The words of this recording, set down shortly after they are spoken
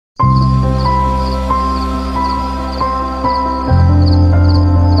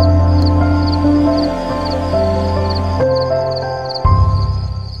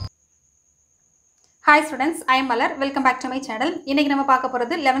Hi students, I am Malar. Welcome back to my channel. இன்னைக்கு நம்ம பார்க்க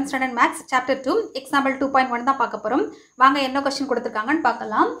போறது 11th standard maths chapter 2 example 2.1 தான் பார்க்க போறோம். வாங்க என்ன क्वेश्चन கொடுத்திருக்காங்கன்னு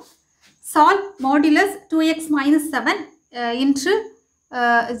பார்க்கலாம். Solve modulus 2x minus 7 into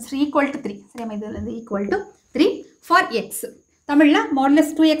is equal to 3. சரியா இதுல இருந்து equal to 3 for x. தமிழ்ல modulus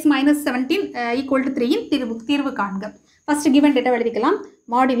 2x minus 17 equal to 3 இன் தீர்வு காண்க. First given data எழுதிக்கலாம்.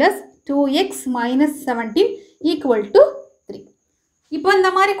 Modulus 2x minus 17 equal to 3. இப்போ இந்த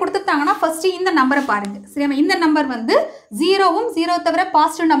மாதிரி கொடுத்துட்டாங்கன்னா ஃபர்ஸ்ட் இந்த நம்பரை பாருங்க. சரியா இந்த நம்பர் வந்து 0வும் 0 தவிர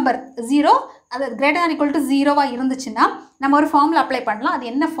பாசிட்டிவ் நம்பர் 0 அது greater than equal to 0வா இருந்துச்சுன்னா நம்ம ஒரு ஃபார்முலா அப்ளை பண்ணலாம். அது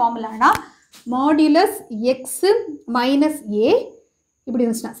என்ன ஃபார்முலானா modulus x minus a இப்படி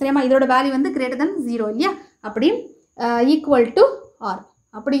இருந்துச்சுனா சரியா இதோட வேல்யூ வந்து greater than 0 இல்லையா அப்படி equal to r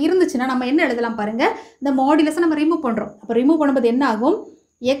அப்படி இருந்துச்சுனா நம்ம என்ன எழுதலாம் பாருங்க. இந்த மாடுலஸை நம்ம ரிமூவ் பண்றோம். அப்ப ரிமூவ் பண்ணும்போது என்ன ஆகும்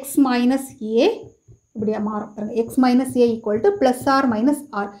x minus a இப்படியா மாறும் பாருங்க x minus a equal to plus r minus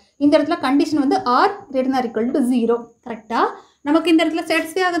r இந்த இடத்துல கண்டிஷன் வந்து r greater than or equal to 0 கரெக்ட்டா நமக்கு இந்த இடத்துல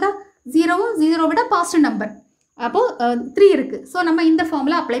satisfy ஆகுதா 0வும் 0 விட பாசிட்டிவ் நம்பர் அப்போ 3 இருக்கு சோ நம்ம இந்த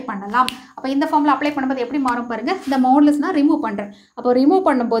ஃபார்முலா அப்ளை பண்ணலாம் அப்ப இந்த ஃபார்முலா அப்ளை பண்ணும்போது எப்படி மாறும் பாருங்க இந்த மாடுலஸ் நான் ரிமூவ் பண்றேன் அப்போ ரிமூவ்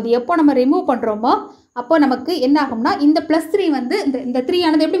பண்ணும்போது எப்போ நம்ம ரிமூவ் பண்றோமோ அப்போ நமக்கு என்ன ஆகும்னா இந்த +3 வந்து இந்த 3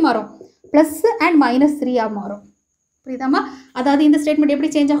 ஆனது எப்படி மாறும் plus and minus 3 ஆ மாறும் புரியுதாமா அதாவது இந்த ஸ்டேட்மென்ட்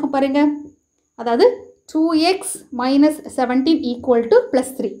எப்படி சேஞ்ச் ஆகும் பாருங்க அதாவது 2x minus 17 equal to plus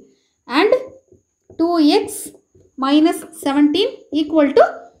 3 and 2x minus 17 equal to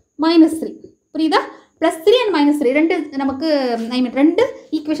minus 3 புரியுதா plus 3 and minus 3 ரெண்டு நமக்கு ரெண்டு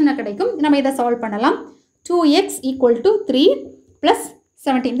ஈக்குவேஷனா கிடைக்கும் நம்ம இத சால்வ் பண்ணலாம் 2x equal to 3 plus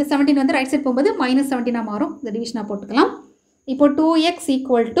 17 இந்த 17 வந்து ரைட் சைடு போகும்போது minus 17 ஆ மாறும் இந்த டிவிஷனா போட்டுக்கலாம் இப்போ 2x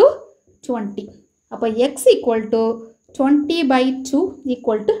equal to 20 அப்ப x equal to 20 by 2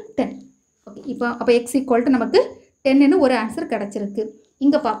 equal to 10 okay இப்போ அப்ப x equal to நமக்கு 10 ன்னு ஒரு ஆன்சர் கிடைச்சிருக்கு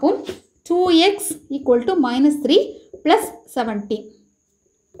இங்க பாப்போம் 2x equal to -3 plus 17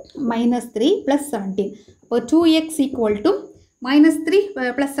 -3 plus 17 அப்ப 2x equal to -3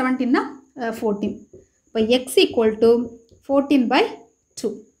 plus 17 னா 14 அப்ப x equal to 14 by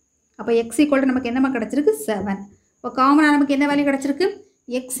 2 அப்ப x equal to நமக்கு என்னமா கிடைச்சிருக்கு 7 அப்ப காமனா நமக்கு என்ன வேல்யூ கிடைச்சிருக்கு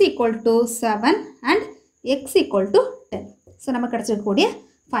x equal to 7 and x equal to 10 so நமக்கு கிடைச்சிருக்கக்கூடிய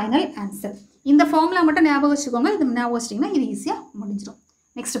final answer. இந்த ஃபார்முலா மட்டும் ஞாபகம் வச்சுக்கோங்க. இது ஞாபகம் வச்சிட்டீங்கன்னா இது ஈஸியா முடிஞ்சிரும்.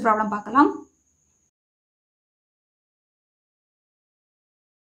 நெக்ஸ்ட் ப்ராப்ளம் பார்க்கலாம்.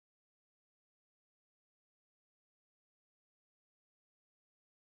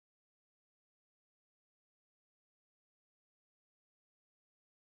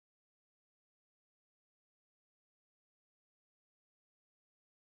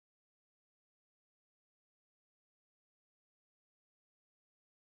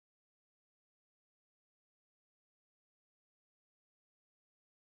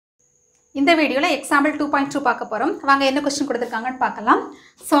 இந்த வீடியோல எக்ஸாம்பிள் 2.2 பார்க்க போறோம் வாங்க என்ன क्वेश्चन கொடுத்திருக்காங்கன்னு பார்க்கலாம்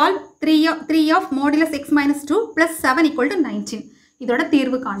solve 3 of modulus x minus 2 plus 7 equal to 19 இதோட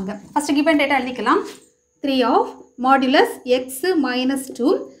தீர்வு காண்க ஃபர்ஸ்ட் given data எழுதிக்கலாம் 3 of modulus x minus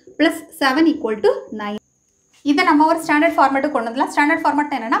 2 plus 7 equal to 9 இத நம்ம ஒரு ஸ்டாண்டர்ட் ஃபார்மேட் கொண்டு வரலாம் ஸ்டாண்டர்ட்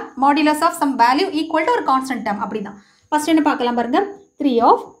ஃபார்மேட் என்னன்னா modulus of some value equal to ஒரு கான்ஸ்டன்ட் டேர்ம் அப்படிதான் ஃபர்ஸ்ட் என்ன பார்க்கலாம் பாருங்க 3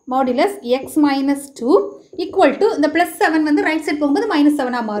 of modulus x minus 2 equal to the plus 7 வந்து ரைட் சைடு போகும்போது minus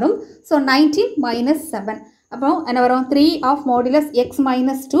 7 ஆ மாறும் so 19 minus 7 அப்போ என்ன வரும் 3 of modulus x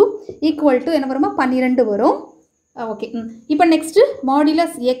minus 2 equal to என்ன வருமா 12 வரும் ஓகே இப்போ நெக்ஸ்ட்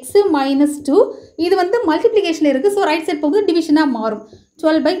modulus x minus 2 இது வந்து மல்டிப்ளிகேஷன்ல இருக்கு so ரைட் சைடு போகும்போது டிவிஷனா மாறும்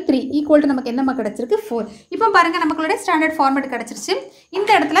 12 by 3 equal to நமக்கு என்னமா கிடைச்சிருக்கு 4 இப்போ பாருங்க நமக்குள்ள ஸ்டாண்டர்ட் ஃபார்மேட் கிடைச்சிருச்சு இந்த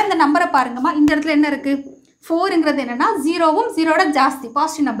இடத்துல இந்த நம்பரை பாருங்கமா இந்த இடத்துல என்ன இருக்கு 4ங்கிறது என்னன்னா 0வும் 0 ஓட ஜாஸ்தி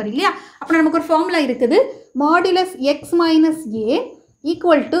பாசிட்டிவ் நம்பர் இல்லையா அப்ப நமக்கு ஒரு ஃபார்முலா இருக்குது modulus x minus a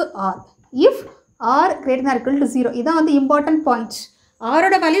equal to r if r greater than or equal to 0 இதான் வந்து இம்பார்ட்டன்ட் பாயிண்ட் r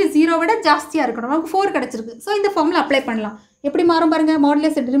ஓட வேல்யூ 0 விட ஜாஸ்தியா இருக்கணும் நமக்கு 4 கிடைச்சிருக்கு சோ இந்த ஃபார்முலா அப்ளை பண்ணலாம் எப்படி மாறும் பாருங்க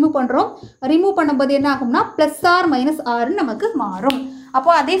modulus ரிமூவ் பண்றோம் ரிமூவ் பண்ணும்போது என்ன ஆகும்னா +r - r நமக்கு மாறும்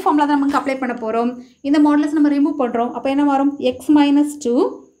அப்போ அதே ஃபார்முலா தான் நமக்கு அப்ளை பண்ண போறோம் இந்த modulus நம்ம ரிமூவ் பண்றோம் அப்ப என்ன வரும் x minus 2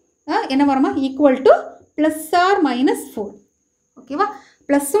 என்ன வருமா equal to +r - 4 ஓகேவா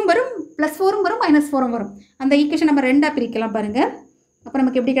 +ம் வரும் +4ம் வரும் -4ம் வரும் அந்த ஈக்குவேஷன் நம்ம ரெண்டா பிரிக்கலாம் பாருங்க அப்ப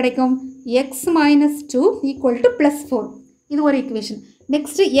நமக்கு எப்படி கிடைக்கும் x minus 2 equal to +4 இது ஒரு equation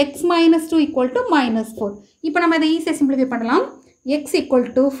next x minus 2 equal to -4 இப்போ நம்ம இதை ஈஸியா சிம்பிளிஃபை பண்ணலாம் x equal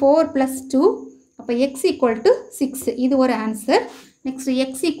to 4 plus 2 அப்ப x equal to 6 இது ஒரு answer next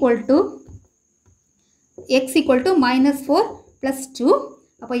x equal to -4 plus 2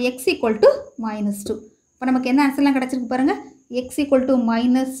 அப்ப x equal to -2 அப்ப நமக்கு என்ன ஆன்சர்லாம் கிடைச்சிருக்கு பாருங்க x equal to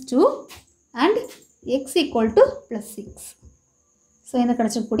 -2 and x equal to +6 so என்ன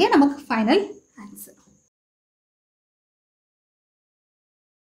கிடைச்சிருக்கக்கூடிய நமக்கு ஃபைனல் ஆன்சர்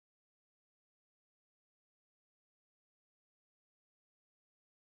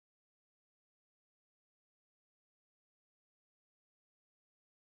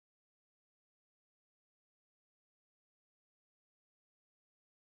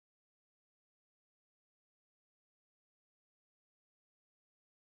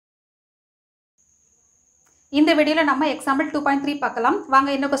இந்த வீடியோவில் நம்ம எக்ஸாம்பிள் 2.3 பார்க்கலாம். வாங்க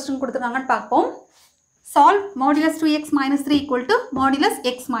என்ன கொஸ்டின் கொடுத்துருக்காங்கன்னு பார்ப்போம். Solve modulus 2x minus 3 equal to modulus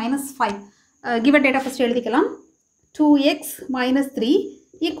x minus 5. Given data first எழுதிக்கலாம். 2x minus 3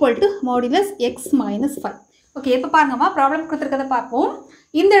 equal to modulus x minus 5. Okay, இப்போ பாருங்கம்மா, ப்ராப்ளம் கொடுத்துருக்கதை பார்ப்போம்.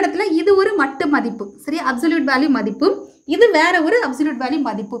 இந்த இடத்துல இது ஒரு மட்டு மதிப்பு, சரி, அப்சல்யூட் வேல்யூ மதிப்பு, இது வேற ஒரு அப்சல்யூட் வேல்யூ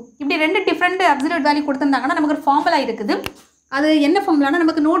மதிப்பு. இப்படி ரெண்டு டிஃப்ரெண்ட் அப்சல்யூட் வேல்யூ கொடுத்துருந்தாங்கன்னா நமக்கு ஒரு ஃபார்முலா இருக்குது. அது என்ன ஃபார்முலானா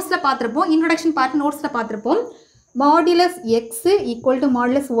நமக்கு நோட்ஸில் பார்த்துருப்போம், இன்ட்ரொடக்ஷன் பார்ட் நோட்ஸில் பார்த்துருப்போம். Modulus X equal to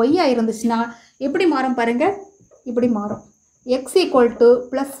modulus ஒய்யா இருந்துச்சுன்னா எப்படி மாறும் பாருங்கள், இப்படி மாறும். X equal to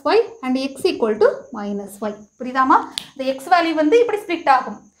plus Y and X equal to minus Y. புரியுதாமா? இந்த எக்ஸ் வேல்யூ வந்து இப்படி ஸ்ப்ளிட்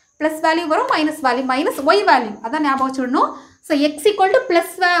ஆகும். ப்ளஸ் வேல்யூ வரும், minus value, minus Y value, அதான் ஞாபகம் வச்சுடணும். So X equal to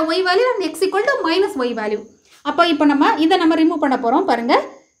plus Y value and X equal to minus Y value. அப்போ இப்போ இதை நம்ம ரிமூவ் பண்ண போகிறோம். பாருங்கள்,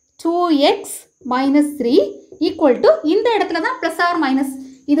 2x minus 3 equal to இந்த இடத்துல தான் ப்ளஸ் ஆர் மைனஸ்,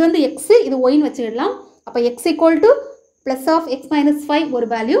 இது வந்து எக்ஸு, இது ஒய்ன்னு வச்சுக்கலாம். அப்போ X equal to plus of X minus 5 ஒரு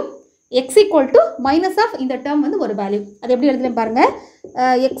value, X equal to minus of இந்த டேர்ம் வந்து ஒரு வேல்யூ. அது எப்படி எழுதலாம் பாருங்கள்,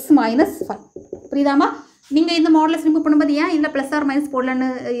 எக்ஸ் மைனஸ் 5. புரியுதாமா? நீங்கள் இந்த மாடலஸ் ரிமூவ் பண்ணும்போது ஏன் இதில் ப்ளஸ் ஆர் மைனஸ் போடலன்னு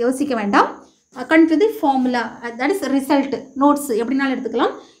யோசிக்க வேண்டாம். கண்டிப்பாக formula, that is result, notes எப்படினாலும்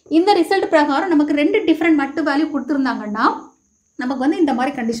எடுத்துக்கலாம். இந்த ரிசல்ட் பிரகாரம் நமக்கு ரெண்டு டிஃப்ரெண்ட் மட்டு வேல்யூ கொடுத்துருந்தாங்கன்னா நமக்கு வந்து இந்த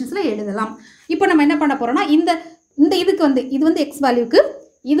மாதிரி கண்டிஷன்ஸில் எழுதலாம். இப்போ நம்ம என்ன பண்ண போகிறோம்னா, இந்த இதுக்கு வந்து இது வந்து எக்ஸ் வேல்யூக்கு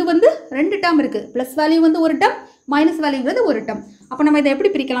இது வந்து ரெண்டு டேர்ம் இருக்குது. ப்ளஸ் வேல்யூ வந்து ஒரு டேர்ம், மைனஸ் வேல்யூங்கிறது ஒரு டேர்ம். அப்போ நம்ம இதை எப்படி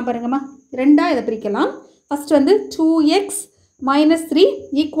பிரிக்கலாம் பாருங்கம்மா, ரெண்டாக இதை பிரிக்கலாம். ஃபஸ்ட் வந்து 2x minus 3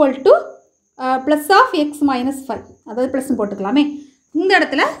 equal to plus of X minus 5, அதாவது ப்ளஸ்ன்னு போட்டுக்கலாமே. இந்த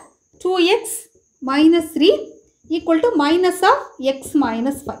இடத்துல 2x minus 3 equal to minus of X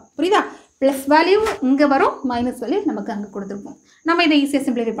minus 5. புரியுதா? ப்ளஸ் வேல்யூ இங்கே வரும், மைனஸ் வேல்யூ நமக்கு அங்கே கொடுத்துருப்போம். நம்ம இதை ஈஸியாக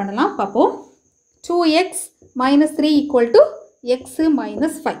சிம்பிளிஃபை பண்ணலாம். பார்ப்போம். 2x minus 3 equal to x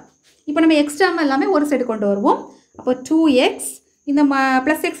minus 5. இப்போ நம்ம எக்ஸ் டேர்ம் எல்லாமே ஒரு சைடு கொண்டு வருவோம். அப்போ 2x இந்த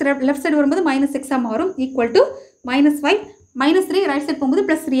ப்ளஸ் எக்ஸ் லெஃப்ட் சைடு வரும்போது மைனஸ் எக்ஸாக மாறும், equal to minus 5, minus 3 right side போகும்போது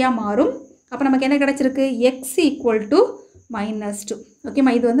ப்ளஸ் 3ஆக மாறும். அப்போ நமக்கு என்ன கிடச்சிருக்கு, எக்ஸ் ஈக்குவல் டு மைனஸ் 2.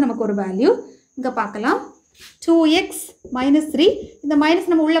 ஓகேம்மா, இது வந்து நமக்கு ஒரு வேல்யூ. இங்கே பார்க்கலாம், 2x minus 3, இந்த மைனஸ்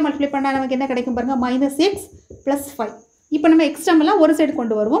நம்ம உள்ளே மல்டிப்ளை பண்ணால் நமக்கு என்ன கிடைக்கும் பாருங்கள், மைனஸ் எக்ஸ் ப்ளஸ் 5. இப்போ நம்ம எக்ஸ் டேர்மெல்லாம் ஒரு சைடு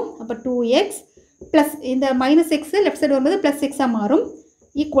கொண்டு வருவோம். அப்போ 2x ப்ளஸ் இந்த மைனஸ் எக்ஸு லெஃப்ட் சைடு வரும்போது ப்ளஸ் எக்ஸாக மாறும்,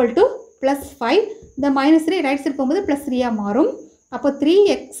 ஈக்குவல் டு ப்ளஸ் 5, இந்த மைனஸ் 3 ரைட் சைடு போகும்போது ப்ளஸ் 3ஆக மாறும். அப்போ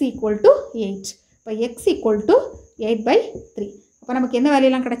 3x ஈக்குவல் டு 8. இப்போ எக்ஸ் ஈக்குவல் டு 8/3. அப்போ நமக்கு என்ன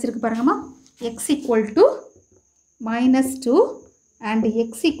வேல்யூலாம் கிடச்சிருக்கு பாருங்கம்மா, X equal to minus 2 and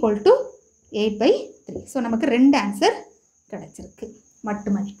X equal to 8/3. So நமக்கு ரெண்டு ஆன்சர் கிடச்சிருக்கு, மட்டு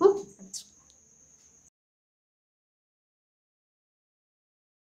மதிப்பு கிடச்சிருக்கு.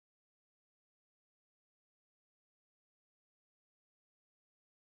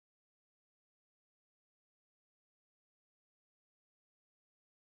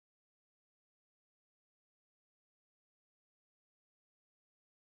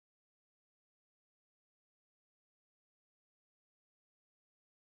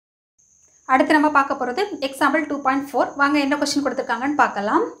 அடுத்து நம்ம பார்க்க போகிறது எக்ஸாம்பிள் 2.4. வாங்க என்ன கொஸ்டின் கொடுத்துருக்காங்கன்னு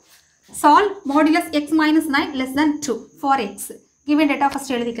பார்க்கலாம். Solve modulus X minus 9 less than 2 for X. Given data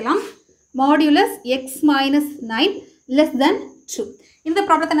first எழுதிக்கலாம். Modulus X minus 9 less than 2. இந்த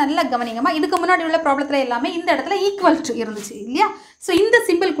ப்ராப்ளத்தை நல்லா கவனிங்கம்மா. இதுக்கு முன்னாடி உள்ள ப்ராப்ளத்தில் எல்லாமே இந்த இடத்துல ஈக்குவல் டு இருந்துச்சு இல்லையா? ஸோ இந்த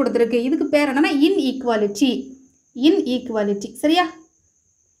சிம்பிள் கொடுத்துருக்கு, இதுக்கு பேர் என்னன்னா இன்ஈக்குவாலிட்டி. இன்ஈக்குவாலிட்டி சரியா,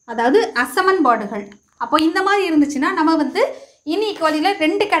 அதாவது அசமன்பாடுகள். அப்போ இந்த மாதிரி இருந்துச்சுன்னா நம்ம வந்து இன்ஈக்குவாலிட்டியில்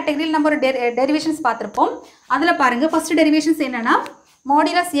ரெண்டு கேட்டகரியில் நம்ம ஒரு டெரிவேஷன்ஸ் பார்த்துருப்போம். அதில் பாருங்கள், ஃபஸ்ட்டு டெரிவேஷன்ஸ் என்னென்னா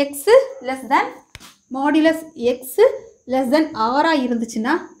modulus x less than modulus x less than ஆராக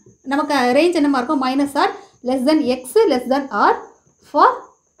இருந்துச்சுன்னா நமக்கு ரேஞ்ச் என்னமா இருக்கும், minus R less than x less than R for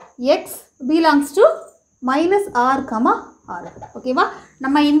X belongs to minus R comma R. ஓகேவா?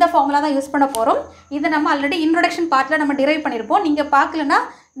 நம்ம இந்த ஃபார்முலா தான் யூஸ் பண்ண போகிறோம். இதை நம்ம ஆல்ரெடி இன்ட்ரொடக்ஷன் பார்ட்டில் நம்ம டிரைவ் பண்ணியிருப்போம். நீங்கள் பார்க்கலன்னா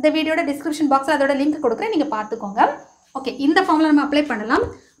இந்த வீடியோட டிஸ்கிரிப்ஷன் பாக்ஸில் அதோட லிங்க் கொடுக்குறேன், நீங்கள் பார்த்துக்கோங்க. ஓகே, இந்த ஃபார்முலா நம்ம அப்ளை பண்ணலாம்.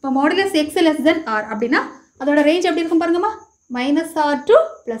 இப்போ modulus X less than R அப்படின்னா அதோட ரேஞ்ச் எப்படி இருக்கும் பாருங்கம்மா, minus R to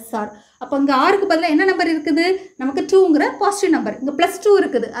plus R. அப்போ இங்கே ஆருக்கு பதிலாக என்ன நம்பர் இருக்குது, நமக்கு 2ங்கிற பாசிட்டிவ் நம்பர், இங்கே ப்ளஸ் 2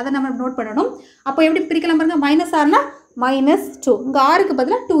 இருக்குது, அதை நம்ம நோட் பண்ணணும். அப்போ எப்படி பிரிக்கலாம் பாருங்கள், மைனஸ் ஆர்னா மைனஸ் 2, இங்கே ஆருக்கு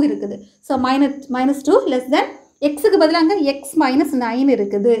பதிலாக 2 இருக்குது. ஸோ மைனஸ் 2 லெஸ் தென் எக்ஸுக்கு பதிலாக அங்கே எக்ஸ் மைனஸ் 9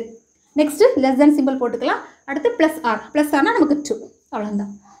 இருக்குது. நெக்ஸ்ட்டு லெஸ் தென் சிம்பிள் போட்டுக்கலாம். அடுத்து ப்ளஸ் ஆர்னா நமக்கு 2,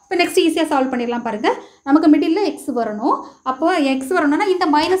 அவ்வளோதான். இப்போ நெக்ஸ்ட் ஈஸியாக சால்வ் பண்ணிடலாம் பாருங்கள். நமக்கு மிடில் எக்ஸ் வரணும். அப்போ எக்ஸ் வரணும்னா இந்த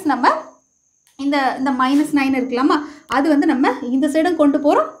மைனஸ் நம்ம இந்த மைனஸ் 9 இருக்கலாமா, அது வந்து நம்ம இந்த சைடும் கொண்டு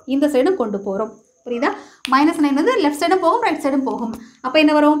போகிறோம், இந்த சைடும் கொண்டு போகிறோம். புரியுதா? மைனஸ் 9 வந்து லெஃப்ட் சைடும் போகும், ரைட் சைடும் போகும். அப்போ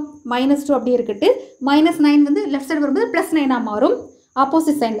என்ன வரும், மைனஸ் 2 அப்படியே இருக்கட்டு, மைனஸ் 9 வந்து லெஃப்ட் சைடு வரும்போது ப்ளஸ் 9ஆக மாறும்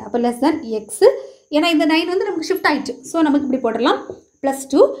ஆப்போசிட் சைடில். அப்போ லெஸ் தென் எக்ஸு ஏன்னா இந்த 9 வந்து நமக்கு ஷிஃப்ட் ஆயிடுச்சு. ஸோ நமக்கு இப்படி போடலாம்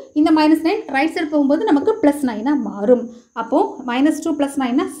 +2. இந்த -9 ரைட் சைடு போகும்போது நமக்கு +9 மாறும். அப்போது -2 +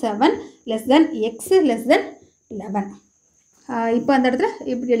 9 7 less than x less than 11. இப்போ அந்த இடத்துல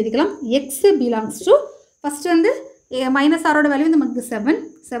இப்படி எழுதிக்கலாம். x belongs to ஃபஸ்ட்டு வந்து -6ஓட வேல்யூ நமக்கு 7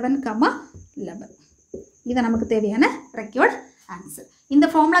 7,11. இது நமக்கு தேவையான ரெக்யர்ட் ஆன்சர். இந்த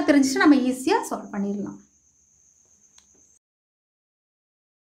ஃபார்முலா தெரிஞ்சுட்டு நம்ம ஈஸியாக சால்வ் பண்ணிடலாம்.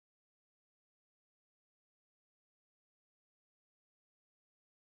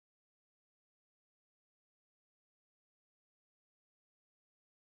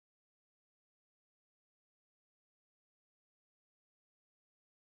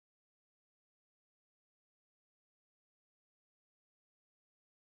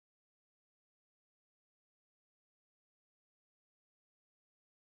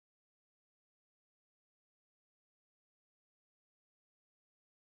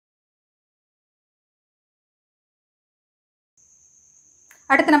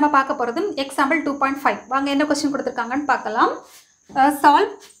 அடுத்து நம்ம பார்க்க போகிறது எக்ஸாம்பிள் 2.5. வாங்க என்ன கொஸ்டின் கொடுத்துருக்காங்கன்னு பார்க்கலாம்.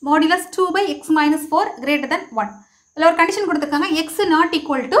 Solve modulus 2/x - 4 greater than 1. இதில் ஒரு கண்டிஷன் கொடுத்துருக்காங்க, x not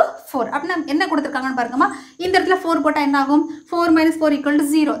equal to 4. அப்படின்னா என்ன கொடுத்துருக்காங்கன்னு பாருங்கம்மா. இந்த இடத்துல 4 போட்டால் என்ன ஆகும்? 4 - 4 =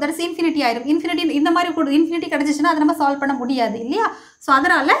 0. தட் இஸ் இன்ஃபினிட்டி ஆயிரும். இன்ஃபினிட்டி இந்த மாதிரி இன்ஃபினிட்டி கிடச்சிச்சுன்னா அதை நம்ம சால்வ் பண்ண முடியாது இல்லையா? ஸோ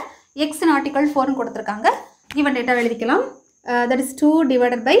அதனால் x not equal to 4ன்னு கொடுத்துருக்காங்க. கிவன் டேட்டா எழுதிக்கலாம். That is 2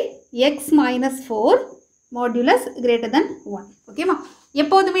 / x - 4 modulus greater than 1. ஓகேமா?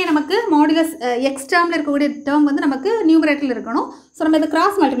 எப்போதுமே நமக்கு மாடுலஸ் எக்ஸ் டேர்மில் இருக்கக்கூடிய டேர்ம் வந்து நமக்கு நியூமரேட்டரில் இருக்கணும். ஸோ நம்ம இதை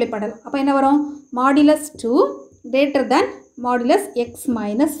கிராஸ் மல்டிப்ளை பண்ணலாம். அப்போ என்ன வரும்? Modulus 2 greater than modulus x -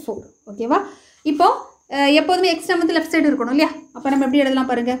 4. ஓகேவா? இப்போது எப்போதுமே எக்ஸ் டேர்ம் வந்து லெஃப்ட் சைடு இருக்கணும் இல்லையா? அப்போ நம்ம எப்படி எழுதலாம்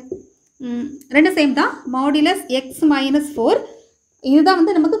பாருங்கள். ரெண்டு சேம் தான். மாடுலஸ் x - 4 இதுதான்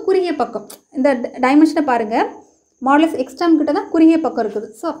வந்து நமக்கு குறுகிய பக்கம். இந்த டைமென்ஷனை பாருங்கள். மாடுலஸ் எக்ஸ் டேர்ம் கிட்ட தான் குறுகிய பக்கம் இருக்குது.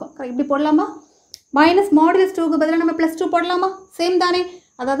 ஸோ அப்போ இப்படி போடலாமா? மைனஸ் மாடுலஸ் 2க்கு பதிலாக நம்ம +2 போடலாமா? சேம் தானே.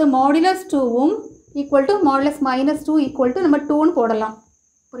 அதாவது modulus 2வும் equal to modulus -2 equal to நம்ம 2ன்னு போடலாம்.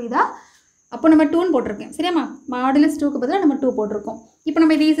 புரியுதா? அப்போ நம்ம 2ன்னு போட்டிருக்கேன். சரியாம்மா? மாடுலஸ் 2க்கு பதிலாக நம்ம 2 போட்டிருக்கோம். இப்போ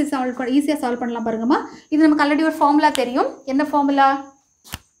நம்ம இது ஈஸியாக சால்வ் பண்ணலாம் பாருங்கம்மா. இது நமக்கு ஆல்ரெடி ஒரு ஃபார்முலா தெரியும். என்ன formula?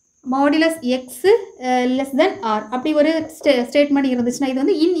 Modulus X less than R. அப்படி ஒரு ஸ்டேட்மெண்ட் இருந்துச்சுன்னா இது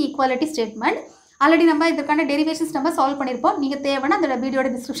வந்து இன்ஈக்குவாலிட்டி ஸ்டேட்மெண்ட். ஆல்ரெடி நம்ம இதற்கான டெரிவேஷன்ஸ் நம்ம சால்வ் பண்ணியிருப்போம். நீங்கள் தேவைன்னா அந்த வீடியோட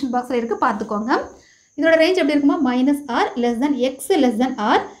டிஸ்கிரிப்ஷன் பாக்ஸில் இருக்குது, பார்த்துக்கோங்க. இதோட ரேஞ்ச் எப்படி இருக்குமா? -r less than x less than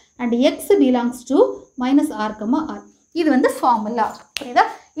r and x belongs to -r, r. இது வந்து ஃபார்முலா. புரியுதா?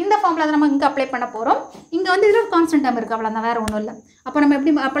 இந்த ஃபார்முலா தான் நம்ம இங்கே அப்ளை பண்ண போகிறோம். இங்கே வந்து இதில் ஒரு கான்ஸ்டன்ட் டேர்ம் இருக்குது, அவ்வளோதான், வேறு ஒன்றும் இல்லை. அப்போ நம்ம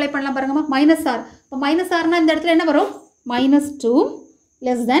எப்படி அப்ளை பண்ணலாம் பாருங்கம்மா. -r. இப்போ -rனா இந்த இடத்துல என்ன வரும்? -2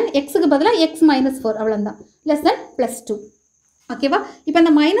 less than x-க்கு பதிலாக x - 4 அவ்வளோதான், less than +2. ஓகேவா? இப்போ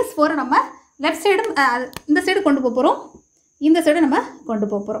இந்த -4 நம்ம லெஃப்ட் சைடு இந்த சைடு கொண்டு போகிறோம், இந்த சைடு நம்ம கொண்டு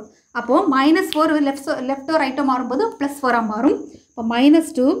போகிறோம். அப்போது -4 லெஃப்ட்டோ ரைட்டோ மாறும்போது +4 மாறும். இப்போ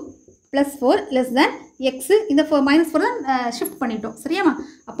 -2 +4 லெஸ் தேன் எக்ஸு. இந்த -4 தான் ஷிஃப்ட் பண்ணிட்டோம். சரியாம்மா?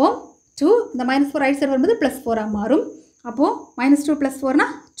 அப்போது 2 இந்த -4 ரைட் சைடு வரும்போது +4 மாறும். அப்போது -2 + 4னா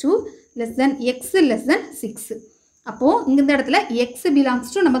 2 less than x less than 6. அப்போது இந்த இடத்துல எக்ஸ்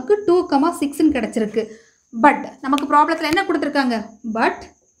பிலாங்ஸ் டு நமக்கு 2,6ன்னு கிடச்சிருக்கு. பட் நமக்கு ப்ராப்ளத்தில் என்ன கொடுத்துருக்காங்க? But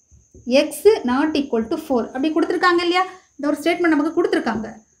X not equal to 4 அப்படி கொடுத்துருக்காங்க இல்லையா? இந்த ஒரு ஸ்டேட்மெண்ட் நமக்கு கொடுத்துருக்காங்க.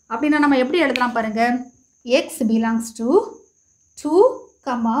 அப்படின்னா நம்ம எப்படி எழுதலாம் பாருங்கள். X belongs to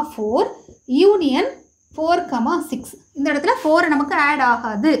 2,4 union 4,6. இந்த இடத்துல 4 நமக்கு ஆட்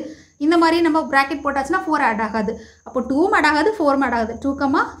ஆகாது. இந்த மாதிரி நம்ம ப்ராக்கெட் போட்டாச்சுன்னா 4 ஆட் ஆகாது. அப்போ 2ம் ஆட் ஆகாது, 4ம் ஆட் ஆகாது.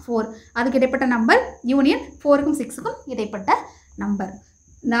 2,4 அதுக்கு இடைப்பட்ட நம்பர் யூனியன் 4க்கும் 6க்கும் இடைப்பட்ட நம்பர்.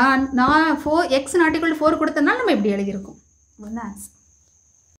 நான் 4 எக்ஸ் நாட் ஈக்குவல் டு 4 கொடுத்ததுனால நம்ம இப்படி எழுதியிருக்கோம். ஆன்சர்.